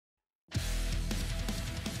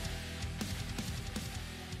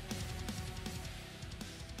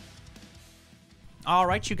All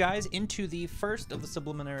right, you guys, into the first of the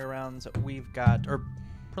subliminary rounds we've got, or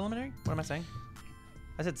preliminary? What am I saying?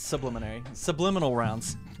 I said subliminary. Subliminal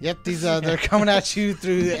rounds. Yep, these they're coming at you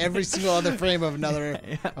through every single other frame of another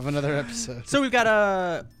episode. So we've got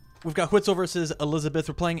Huitzil versus Elisabeth.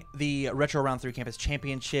 We're playing the Retro Round 3 Campus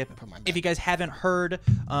Championship. If you guys haven't heard,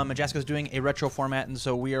 Majasko's doing a retro format, and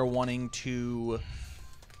so we are wanting to...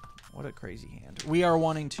 What a crazy hand. We are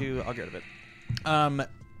wanting to... I'll get rid of it.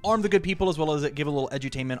 Arm the good people, as well as give a little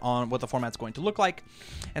edutainment on what the format's going to look like.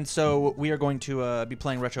 And so we are going to be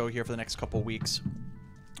playing retro here for the next couple weeks.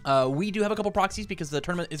 We do have a couple proxies because the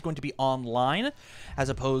tournament is going to be online as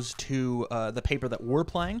opposed to the paper that we're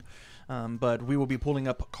playing. But we will be pulling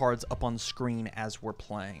up cards up on screen as we're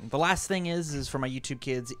playing. The last thing is for my YouTube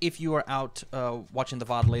kids, if you are out watching the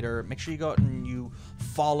VOD later, make sure you go out and you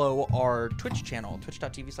follow our Twitch channel,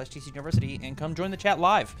 twitch.tv/TCGU, and come join the chat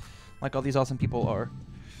live, like all these awesome people are.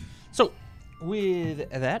 So, with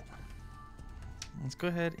that, let's go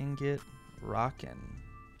ahead and get rocking.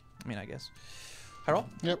 I mean, I guess. I roll?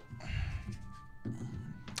 Yep.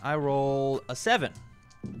 I roll a 7.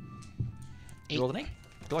 8. You rolled an 8.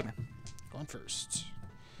 Good luck, man. Going first.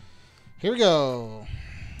 Here we go.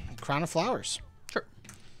 Crown of Flowers. Sure.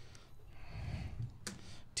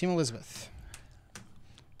 Team Elisabeth.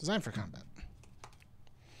 Designed for combat.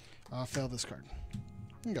 I'll fail this card. You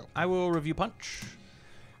can go. I will review punch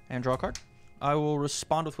and draw a card. I will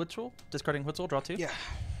respond with Huitzil, discarding Huitzil, draw 2. Yeah.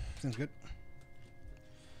 Seems good.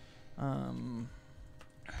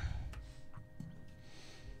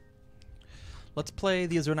 Let's play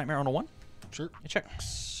the Azure Nightmare on a 1. Sure. It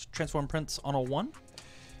checks. Transform Prince on a 1.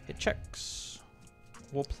 It checks.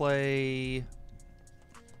 We'll play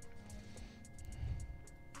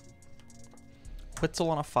Huitzil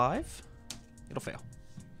on a 5. It'll fail.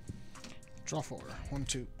 Draw 4. 1,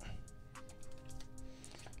 2,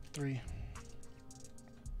 3.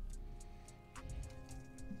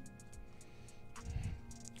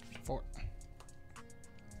 4.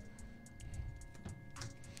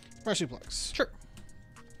 Fresh suplex. Sure.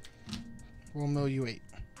 We'll mill you 8.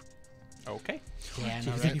 Okay. Yeah, I 2,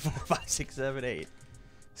 know, 3, right? 4, 5, 6, 7, 8.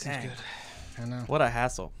 Seems Dang. good. I know. What a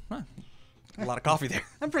hassle. Huh. A lot of coffee there.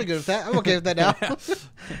 I'm pretty good with that. I'm okay with that now.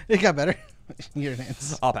 It got better. Your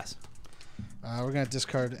hands. I'll pass. We're going to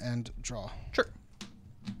discard and draw. Sure.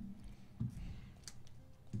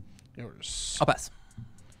 Yours. I'll pass.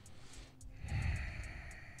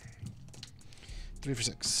 3 for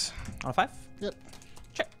 6. On a 5? Yep.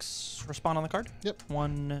 Checks. Respond on the card? Yep.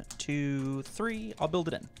 1, 2, 3. I'll build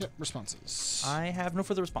it in. Yep. Responses. I have no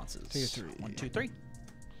further responses. Take a 3. 1, 2, 3.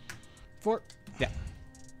 4. Yeah.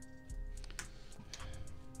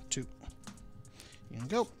 2. You can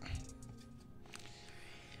go.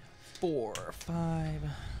 4, 5.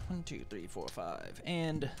 1, 2, 3, 4, 5,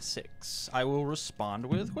 and 6. I will respond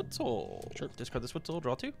with Huitzil. Sure. Discard this Huitzil.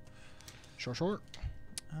 Draw 2. Short.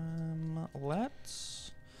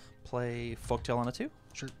 Let's play Folktale on a 2.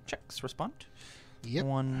 Sure. Checks. Respond. Yep.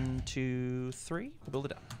 1, 2, 3. We'll build it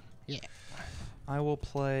down. Yeah. I will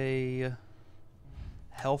play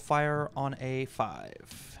Hellfire on a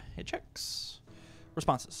 5. It checks.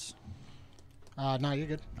 Responses. No, you're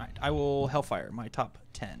good. All right. I will Hellfire my top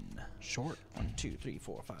 10. Short. 1, 2, 3,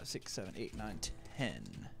 4, 5, 6, 7, 8, 9,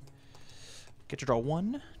 10. Get to draw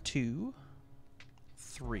 1, 2,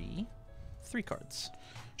 3. 3 cards.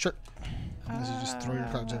 Sure. Unless you just throw your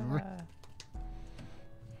cards everywhere.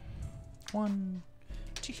 1,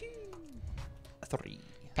 2, 3.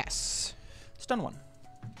 Pass. Stun 1.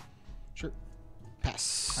 Sure.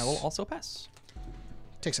 Pass. I will also pass.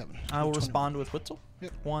 Take 7. I will respond with Huitzil.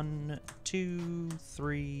 Yep. 1, 2,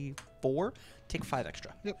 3, 4. Take 5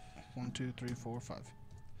 extra. Yep. 1, 2, 3, 4, 5.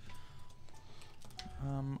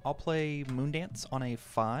 I'll play Moondance on a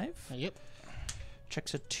 5. Yep.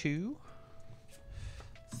 Checks a 2.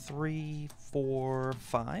 3, 4,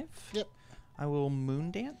 5. Yep. I will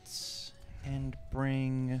Moondance and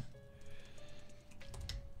bring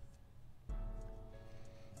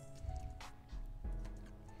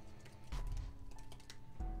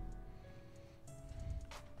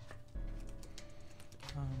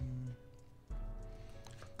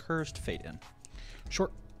Cursed Fate in.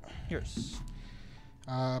 Short. Yours.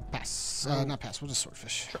 Pass. Not pass. We'll just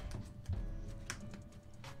Swordfish. Sure.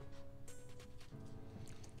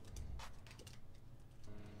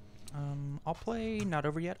 I'll play Not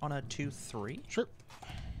Over Yet on a 2-3. Sure.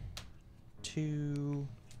 2,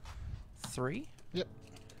 3. Yep.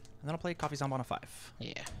 And then I'll play Coffee Zombie on a 5.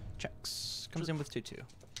 Yeah. Checks. Comes Sure. in with 2-2.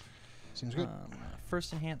 Seems good.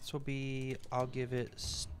 First enhance will be, I'll give it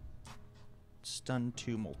stun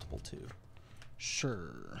 2, multiple 2.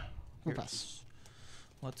 Sure. We'll pass.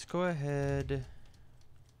 Let's go ahead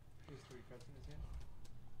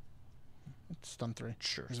It's stun 3.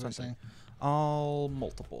 Sure. Is what I'm saying. All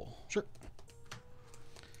multiple. Sure.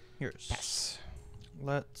 Here's. Pass.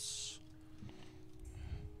 Let's.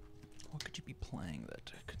 What could you be playing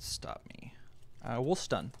that could stop me? We'll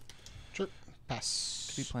stun. Sure. Pass.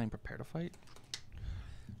 Could be playing prepare to fight.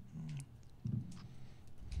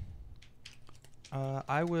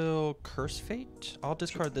 I will curse fate. I'll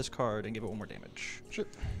discard this card and give it 1 more damage. Sure.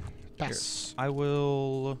 Pass. Here. I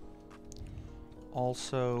will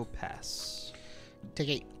also pass. Take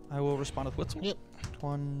 8. I will respond with Huitzil. Yep.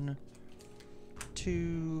 1,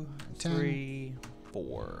 2, 10. 3,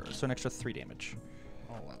 4. So an extra 3 damage.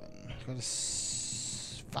 11. Go to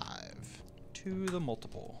 5. To the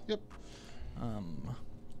multiple. Yep.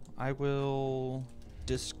 I will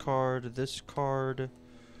discard this card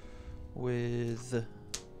with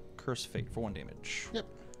curse fate for 1 damage. Yep.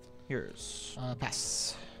 Here's.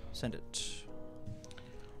 Pass. Send it.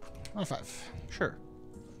 1 5. Sure.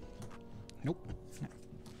 Nope. No.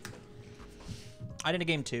 I did a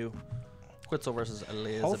game 2. Huitzil versus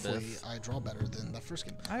Elisabeth. Hopefully, I draw better than the first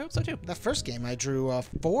game. I hope so too. That first game, I drew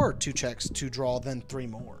 4 2-checks to draw, then 3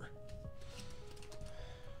 more.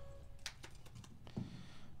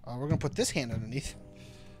 We're going to put this hand underneath.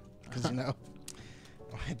 Because, you know,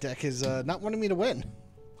 my deck is not wanting me to win.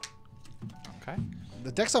 Okay.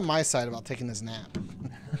 The deck's on my side about taking this nap.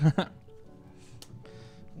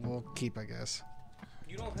 We'll keep, I guess.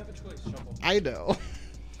 You don't have a choice, Shuffle. I know.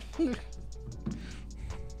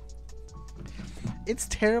 It's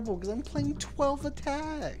terrible because I'm playing 12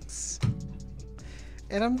 attacks.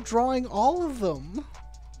 And I'm drawing all of them.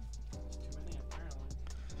 Too many, apparently.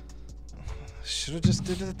 Should have just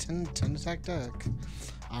did a 10 attack deck.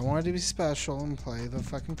 I wanted to be special and play the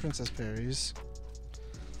fucking Princess Berries.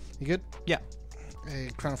 You good? Yeah. A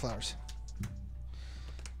Crown of Flowers.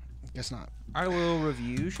 Guess not. I will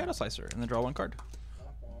review Shadow Slicer and then draw 1 card.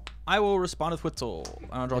 I will respond with Huitzil.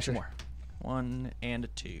 I'll draw 2 more. 1 and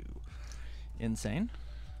 2. Insane.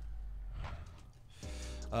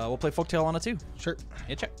 We'll play Folktale on a 2. Sure.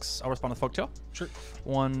 It checks. I'll respond with Folktale. Sure.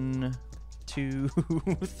 1, 2,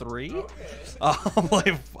 3. Okay.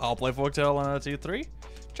 I'll play Folktale on a 2, 3.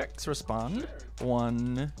 Checks. Respond.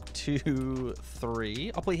 1, 2,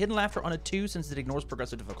 3. I'll play Hidden Laughter on a 2 since it ignores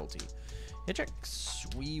progressive difficulty. It checks.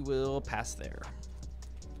 We will pass there.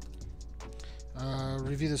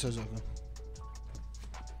 Review the Suzuku.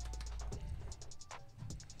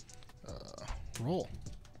 Roll.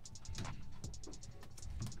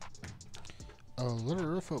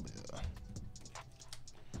 Alliterophobia.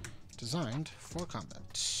 Designed for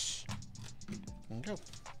combat. And go.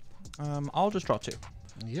 I'll just draw 2.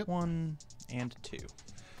 Yep. 1 and 2.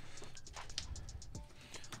 I'll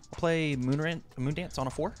play Moon Dance on a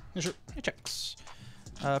 4. Yeah, sure. It checks.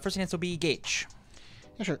 First dance will be Gauge.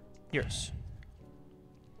 Yeah, sure. Yours.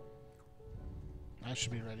 I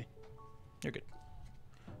should be ready. You're good.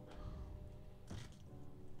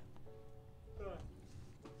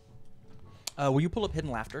 Will you pull up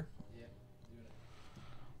Hidden Laughter? Yeah, doing it.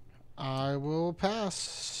 I will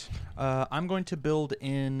pass. I'm going to build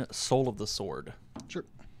in Soul of the Sword. Sure.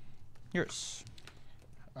 Yours.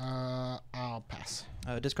 I'll pass.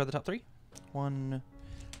 Discard the top 3. 1,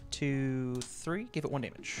 2, 3. Give it 1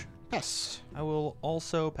 damage. Pass. I will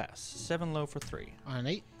also pass. 7 low for 3. On an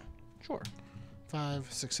 8. Sure.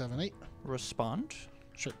 5, 6, 7, 8. Respond.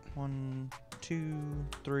 Sure. 1, 2,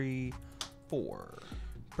 3, 4.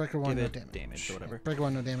 Breaker 1, no Give it damage. damage or whatever. Breaker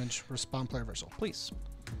 1, no damage. Respond, play reversal. Please.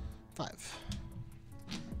 5.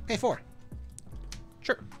 Pay 4.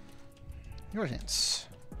 Sure. Your hands.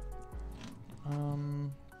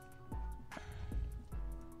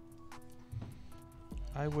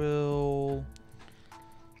 I will.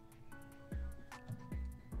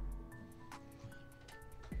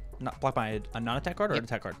 Not block by a non-attack card or an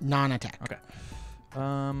attack card. Non-attack. Okay.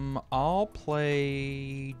 I'll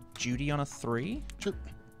play Judy on a 3. Sure.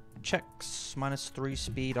 Checks -3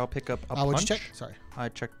 speed. I'll pick up a What'd punch. you check? Sorry. I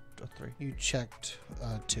checked a 3. You checked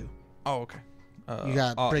 2. Oh, okay. You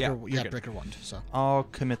got breaker. Yeah, you you're got good. breaker 1. So I'll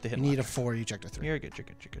commit the hit. you need a 4. You checked a 3. You're good. You're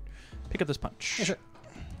good. You're good. Pick up this punch. Yeah, sure.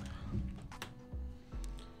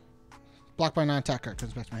 Block by non-attack card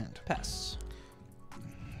comes back to my hand. Pass.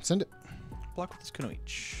 Send it. Block with this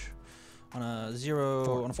Kunoichi. On a 0.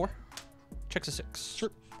 4. On a 4. Checks a 6.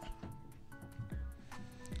 Sure.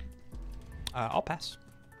 I'll pass.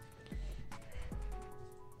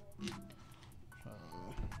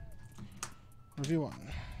 Review 1.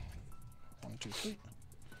 1, 2, 3,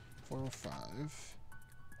 4, 5,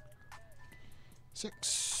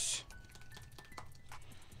 6.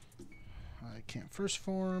 I can't first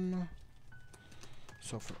form.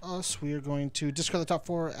 So for us, we are going to discard the top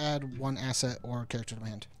 4, add 1 asset or character to my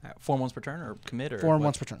hand. 4 once per turn or commit or 4 what?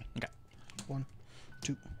 once per turn. Okay. 1,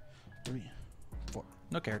 2, 3, 4.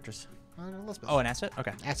 No characters. Let's Oh, an asset?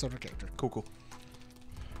 Okay. asset or character. Cool.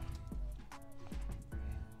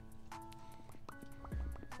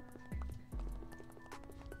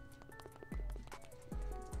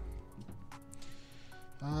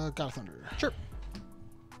 God of Thunder. Sure.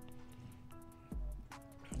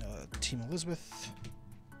 Team Elisabeth.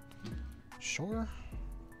 Sure.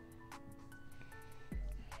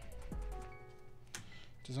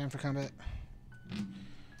 Design for combat.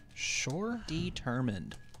 Sure.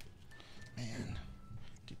 Determined. Man.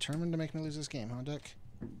 Determined to make me lose this game, huh, Dick?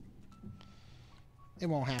 It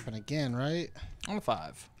won't happen again, right? On a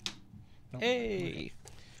 5. Nope. Hey.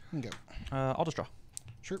 You can go. I'll just draw.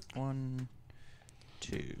 Sure. 1,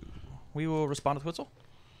 2. We will respond with Huitzil.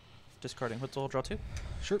 Discarding Huitzil, draw 2.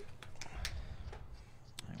 Sure.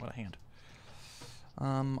 What a hand.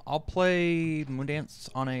 I'll play Moondance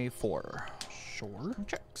on a 4. Sure.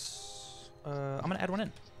 Checks. I'm gonna add 1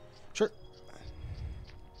 in. Sure.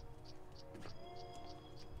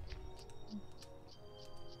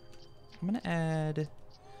 I'm gonna add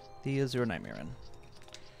the Azure Nightmare in.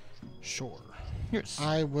 Sure. Yours.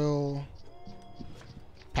 I will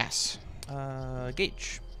pass.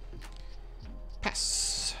 Gauge.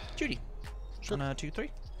 Pass. Judy. Sure. 1, 2, 3.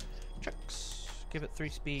 Checks. Give it 3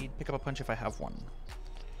 speed. Pick up a punch if I have 1.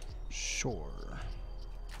 Sure.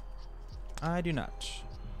 I do not.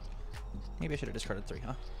 Maybe I should have discarded 3,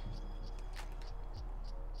 huh?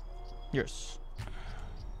 Yours.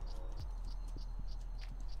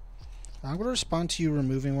 I'm going to respond to you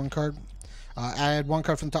removing 1 card. Add 1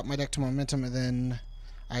 card from the top of my deck to momentum, and then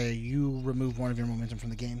you remove 1 of your momentum from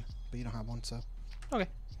the game. But you don't have 1, so. Okay.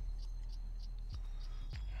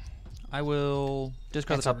 I will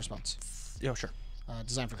discard That's the our top. response. Yeah, sure.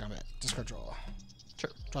 Design for combat. Discard draw.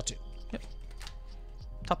 Sure. Draw 2.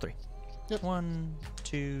 Top 3. Yep. 1,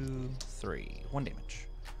 2, 3. 1 damage.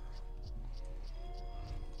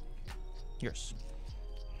 Yours.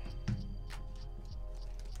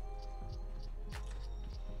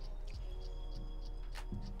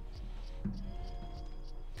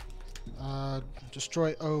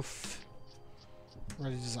 Destroy Oath.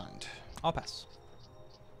 Ready designed. I'll pass.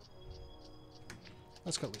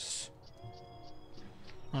 Let's go loose.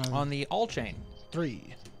 On the all chain.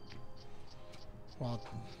 3. Well,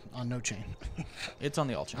 on no chain. It's on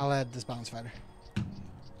the all chain. I'll add this balance fighter.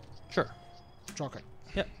 Sure. Draw card.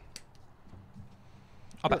 Yep.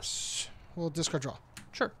 I'll pass. We'll discard draw.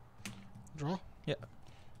 Sure. Draw. Yep.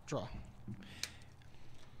 Draw.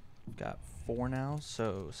 Got 4 now,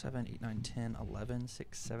 so 7, 8, 9, 10, 11,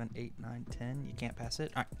 6, 7, 8, 9, 10. You can't pass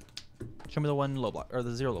it. All right. Show me the 1 low block, or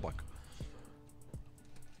the 0 low block.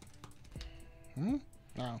 No.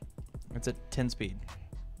 It's at 10 speed.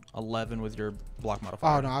 11 with your block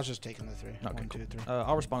modifier. Oh, no, I was just taking the 3. Okay, 1, cool. 2, 3.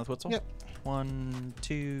 I'll respond with Huitzil. Yep. 1,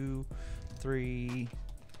 2, 3,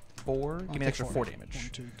 4. Give me an take extra 4 damage. 1,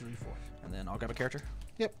 2, 3, 4. And then I'll grab a character.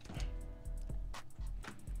 Yep.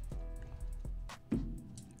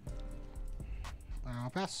 I'll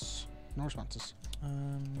pass. No responses.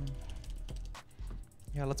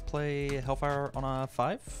 Yeah, let's play Hellfire on a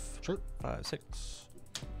 5. Sure. 5, 6.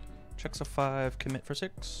 Checks a 5, commit for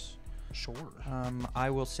 6. Sure. I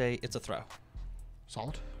will say it's a throw.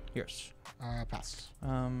 Solid. Yours. Pass.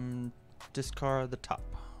 Discard the top.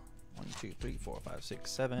 1, 2, 3, 4, 5,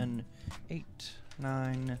 6, 7, 8,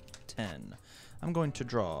 9, 10. I'm going to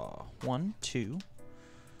draw 1, 2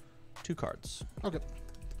 cards. Okay.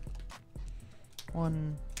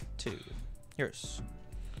 1, 2. Yours.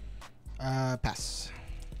 Pass.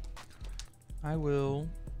 I will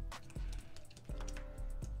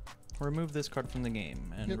remove this card from the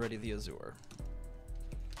game and Yep. ready the Azure.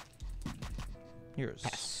 Yours.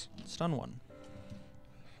 Pass. Stun 1.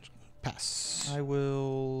 Pass. I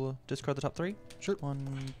will discard the top 3. Sure.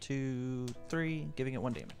 1, 2, 3, giving it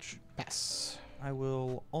 1 damage. Pass. I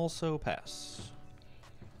will also pass.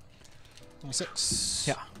 6.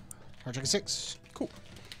 Yeah. Hard check a 6. Cool.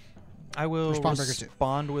 I will Respond breaker 2.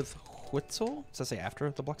 respond with Huitzil. Does that say after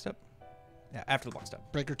the block step? Yeah, after the block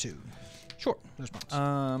step. Breaker 2. Sure.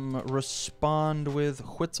 Response. Respond with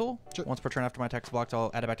Huitzil. Sure. Once per turn after my attack's blocked,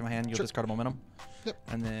 I'll add it back to my hand. You'll Sure. discard a momentum. Yep.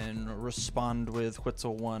 And then respond with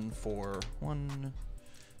Huitzil 1 for 1,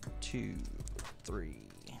 2, 3,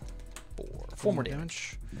 4. 4 more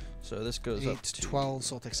damage. So this goes up 8, to 12,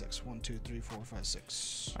 so I'll take 6. 1, 2, 3, 4, 5,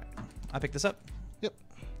 6. All right. I pick this up. Yep.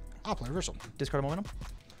 I'll play reversal. Discard a momentum.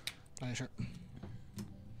 Sure.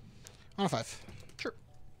 On a 5. Sure.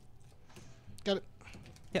 Got it.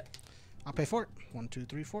 Yep. I'll pay for it. 1, 2,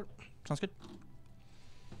 3, 4. Sounds good.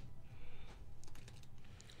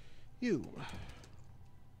 You.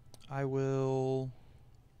 I will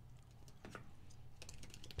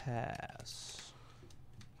pass.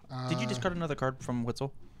 Did you discard another card from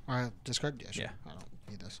Huitzil? Discard? Yeah, sure. Yeah. I don't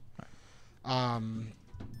need this.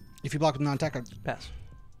 If you block with non-attack, Pass.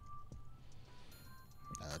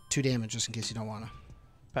 2 damage just in case you don't want to.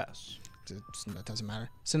 Pass. That doesn't matter.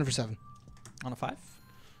 Send it for 7. On a 5.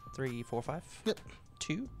 3, 4, 5. Yep.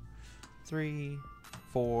 2, 3,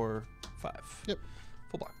 4, 5. Yep.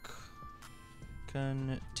 Full block.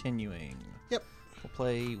 Continuing. Yep. We'll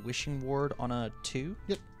play Wishing Ward on a 2.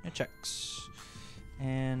 Yep. It checks.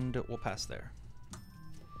 And we'll pass there.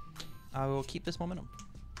 I will keep this momentum.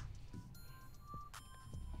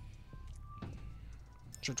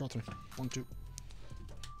 Sure, draw 3. 1, 2,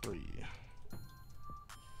 3.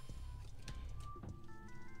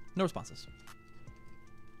 No responses.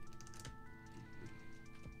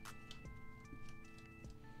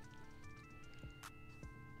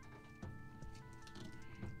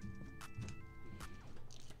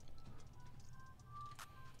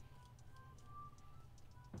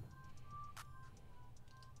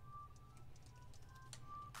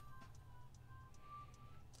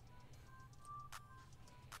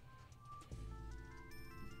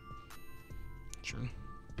 Sure.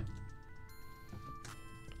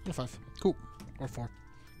 And a 5. Cool. Or 4.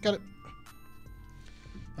 Got it.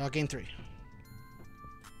 Game 3.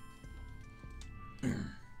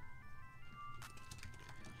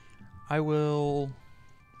 I will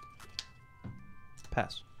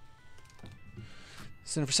pass.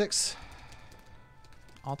 Send it for 6.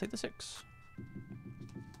 I'll take the 6.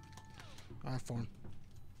 4.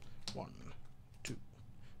 1, 2,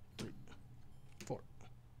 3, 4.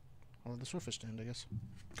 I'll let the swordfish stand, I guess.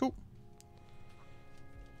 Cool.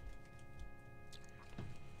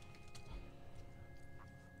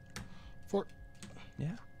 Four.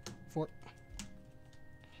 Yeah. 4.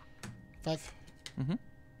 5. Mm-hmm. You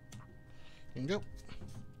can go. I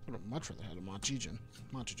would have much rather had a Machigen,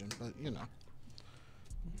 but you know.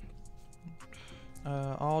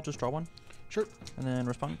 I'll just draw 1. Sure. And then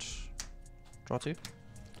respond. Draw 2.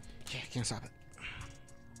 Yeah, can't stop it.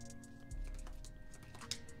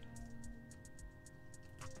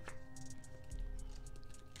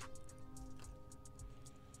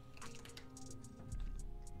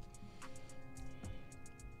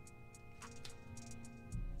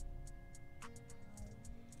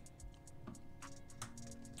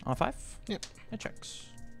 On a 5? Yep. It checks.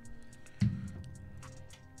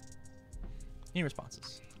 Any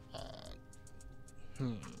responses?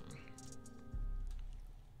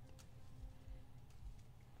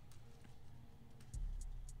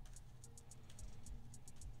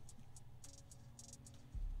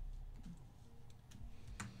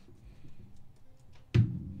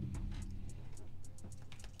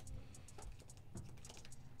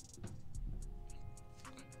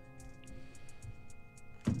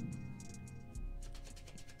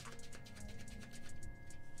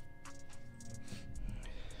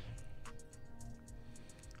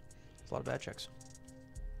 A lot of bad checks.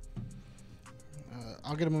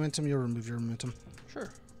 I'll get a momentum. You'll remove your momentum. Sure.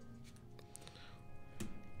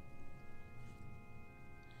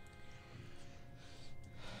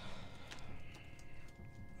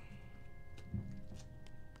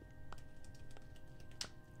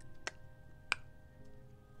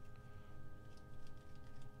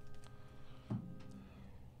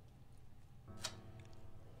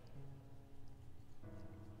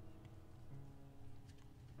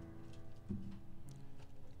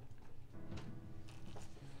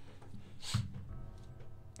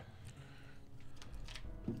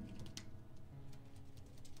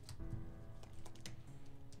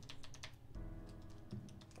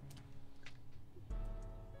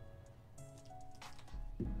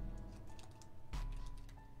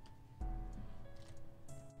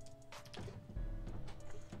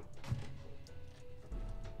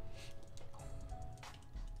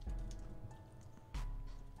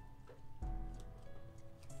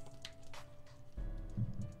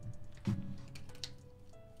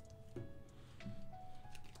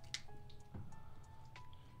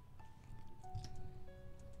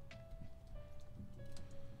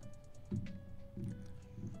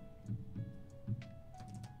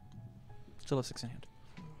 Still have 6 in hand.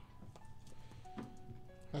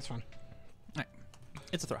 That's fine. Alright.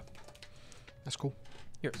 It's a throw. That's cool.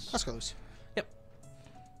 Yours. Let's go loose. Yep.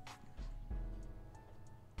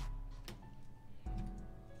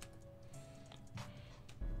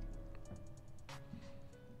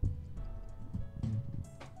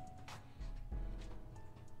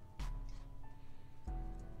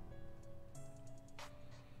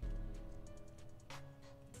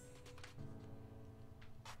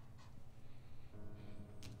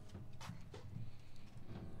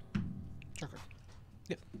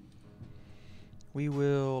 We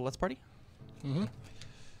will. Let's party. Mm-hmm.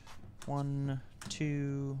 1,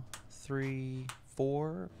 2, 3,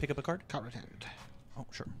 4. Pick up a card. Caught red-handed. Oh,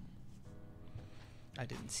 sure. I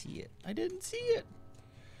didn't see it. I didn't see it.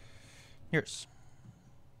 Yours.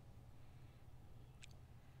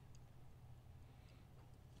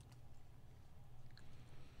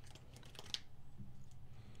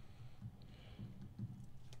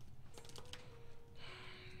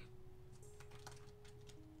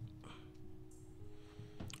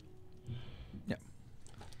 Yeah.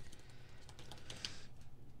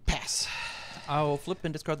 Pass. I'll flip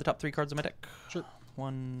and discard the top 3 cards of my deck. Sure.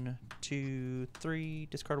 1, 2, 3.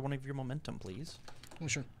 Discard one of your momentum, please. Oh,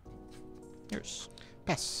 sure. Yours.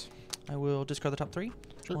 Pass. I will discard the top 3.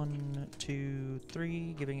 Sure. 1, 2,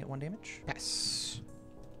 3, giving it 1 damage. Pass.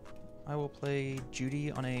 I will play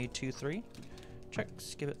Judy on a 2/3.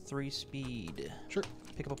 Checks, give it 3 speed. Sure.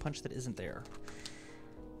 Pick up a punch that isn't there.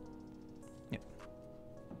 Yep.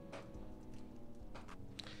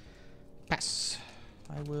 Pass.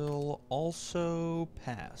 I will also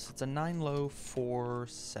pass. It's a 9 low, 4,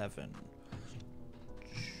 7.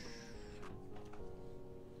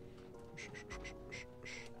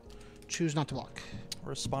 Choose not to block.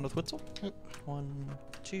 Respond with Huitzil. Yep. 1,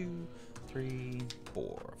 2, 3,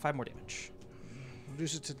 4. 5 more damage.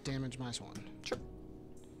 Reduce it to damage -1. Sure.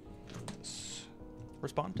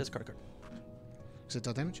 Respond, discard a card. Is it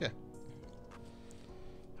dealt damage? Yeah.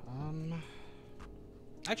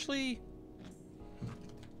 Actually,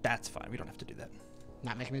 that's fine. We don't have to do that.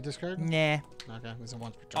 Not making me discard? Nah. Okay, it's a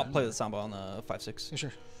once per I'll turn. play the Samba on the 5/6. Yeah,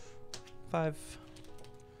 sure. 5,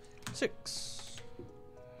 6.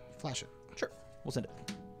 Flash it. Sure. We'll send it.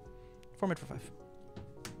 4 mid for 5.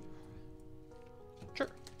 Sure.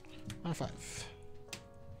 On 5.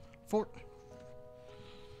 4.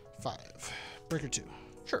 5. Breaker 2.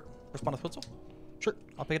 Sure. Respond with Huitzil. Sure.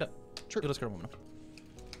 I'll pick it up. Sure. You'll discard a momentum.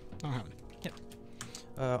 Don't have any. Yep.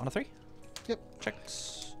 On a 3. Yep.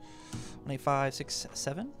 Checks. On a 5, 6,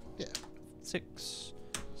 7. Yeah. 6,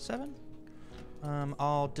 7.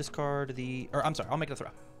 I'll discard the. Or I'm sorry. I'll make it a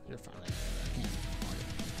throw. You're fine. I can't.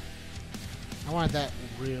 I wanted that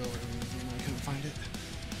real early, and I couldn't find it.